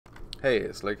Hey,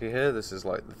 it's Loki here. This is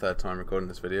like the third time recording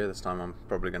this video. This time I'm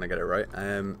probably going to get it right.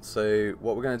 So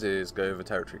what we're going to do is go over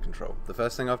territory control. The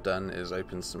first thing I've done is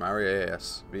open Samaria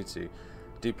AAS v2,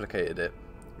 duplicated it,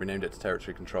 renamed it to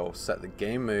territory control, set the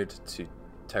game mode to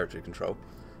territory control,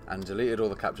 and deleted all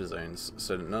the capture zones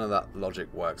so that none of that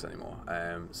logic works anymore.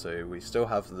 So we still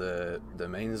have the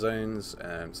main zones,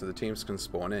 so the teams can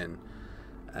spawn in.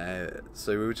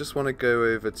 So we just want to go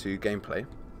over to gameplay.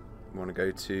 We want to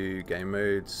go to game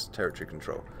modes, territory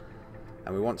control,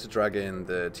 and we want to drag in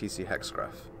the TC hex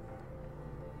graph.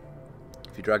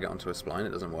 If you drag it onto a spline, it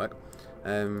doesn't work.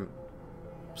 So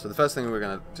the first thing we're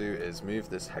going to do is move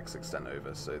this hex extent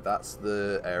over. So that's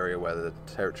the area where the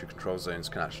territory control zones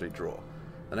can actually draw.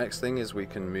 The next thing is we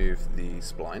can move the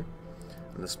spline,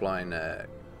 and the spline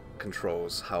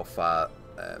controls how far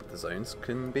the zones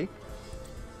can be.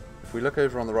 If we look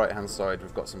over on the right hand side,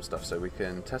 we've got some stuff, so we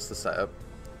can test the setup.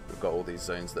 We've got all these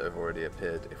zones that have already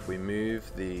appeared. If we move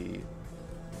the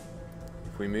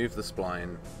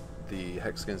spline, the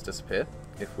hexagons disappear.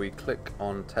 If we click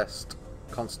on test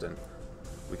constant,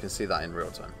 we can see that in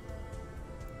real time.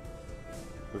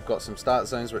 We've got some start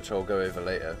zones which I'll go over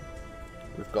later.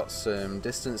 We've got some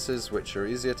distances which are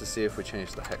easier to see if we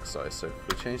change the hex size. So if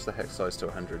we change the hex size to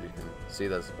 100, you can see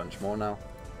there's a bunch more now.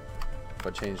 If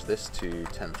I change this to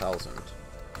 10,000,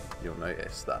 you'll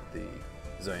notice that the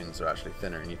zones are actually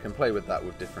thinner, and you can play with that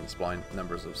with different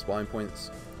numbers of spline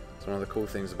points. So one of the cool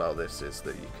things about this is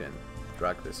that you can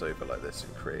drag this over like this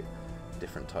and create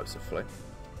different types of flow.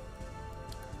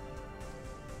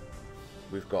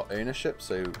 We've got ownership,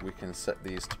 so we can set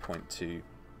these to 0.2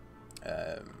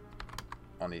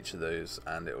 on each of those,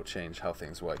 and it will change how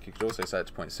things work. You could also set it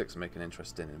to 0.6 and make an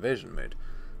interesting invasion mode,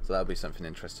 so that'll be something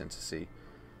interesting to see.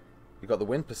 You've got the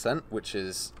win percent, which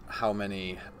is how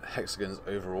many hexagons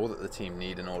overall that the team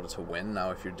need in order to win. Now,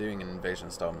 if you're doing an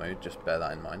invasion style mode, just bear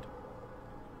that in mind.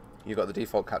 You've got the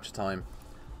default capture time.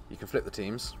 You can flip the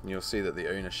teams, and you'll see that the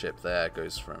ownership there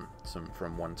goes from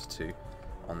 1 to 2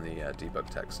 on the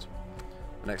debug text.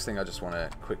 The next thing I just want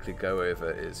to quickly go over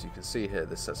is, you can see here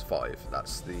this says 5.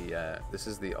 That's this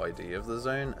is the ID of the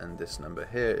zone, and this number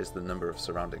here is the number of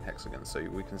surrounding hexagons. So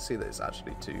we can see that it's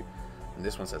actually 2, and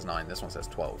this one says 9. This one says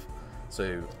 12.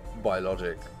 So by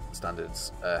logic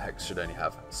standards, hex should only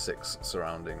have 6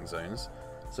 surrounding zones.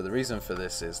 So the reason for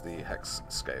this is the hex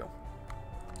scale.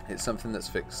 It's something that's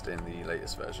fixed in the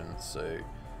latest version, so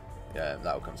yeah,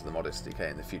 that will come to the Mod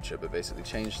SDK in the future, but basically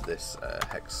changed this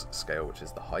hex scale, which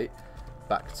is the height,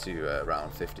 back to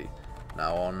around 50.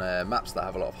 Now on maps that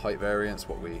have a lot of height variance,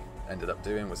 what we ended up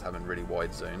doing was having really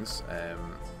wide zones,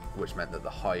 which meant that the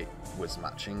height was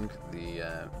matching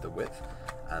the width,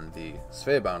 and the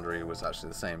sphere boundary was actually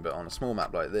the same. But on a small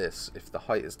map like this, if the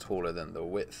height is taller than the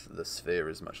width, the sphere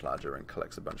is much larger and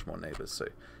collects a bunch more neighbours. So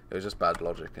it was just bad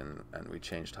logic, and we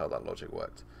changed how that logic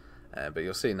worked. But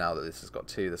you'll see now that this has got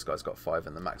 2, this guy's got 5,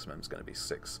 and the maximum is going to be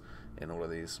 6 in all of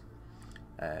these.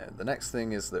 The next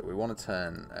thing is that we want to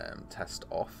turn test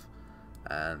off,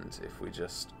 and if we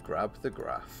just grab the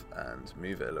graph and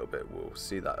move it a little bit, we'll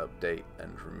see that update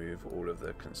and remove all of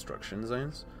the construction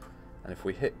zones. And if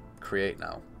we hit create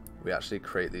now, we actually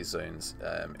create these zones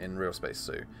in real space,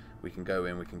 so we can go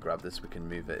in, we can grab this, we can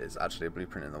move it. It's actually a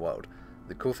blueprint in the world.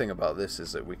 The cool thing about this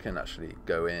is that we can actually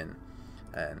go in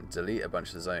and delete a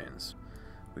bunch of zones.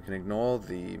 We can ignore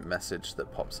the message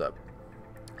that pops up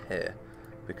here,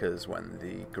 because when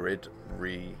the grid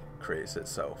recreates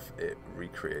itself, it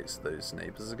recreates those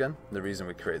neighbors again. The reason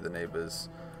we create the neighbors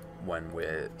when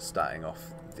we're starting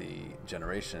off the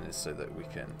generation is so that we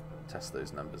can test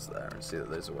those numbers there and see that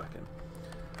those are working.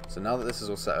 So now that this is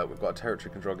all set up, we've got a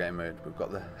territory control game mode, we've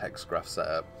got the hex graph set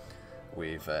up,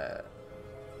 we've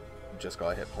just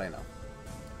got to hit play now.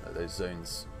 Those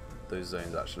zones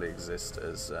actually exist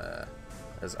as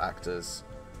actors.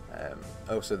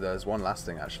 So there's one last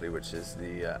thing actually, which is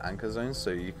the anchor zones.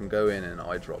 So you can go in and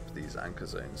eyedrop these anchor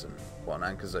zones, and what an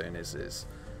anchor zone is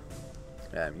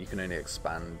you can only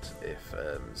expand if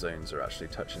zones are actually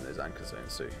touching those anchor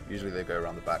zones. So usually they go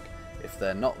around the back. If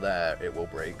they're not there, it will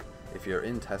break. If you're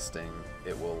in testing,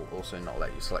 it will also not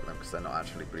let you select them because they're not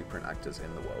actually blueprint actors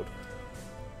in the world.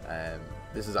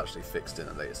 This is actually fixed in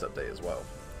the latest update as well,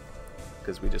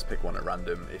 because we just pick one at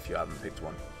random if you haven't picked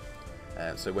one.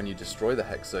 So when you destroy the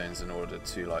hex zones in order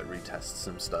to like retest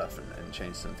some stuff and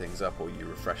change some things up, or you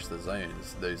refresh the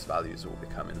zones, those values will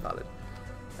become invalid.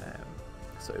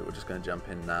 So we're just going to jump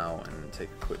in now and take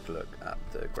a quick look at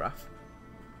the graph.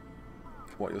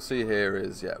 What you'll see here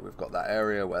is, yeah, we've got that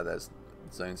area where there's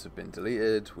zones have been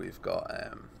deleted. We've got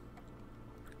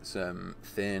some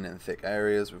thin and thick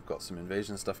areas. We've got some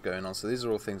invasion stuff going on. So these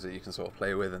are all things that you can sort of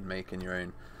play with and make in your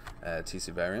own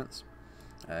TC variants.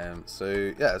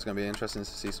 So yeah, it's going to be interesting to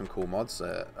see some cool mods.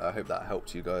 I hope that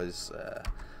helped you guys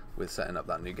with setting up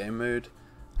that new game mode,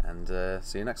 and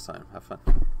see you next time. Have fun.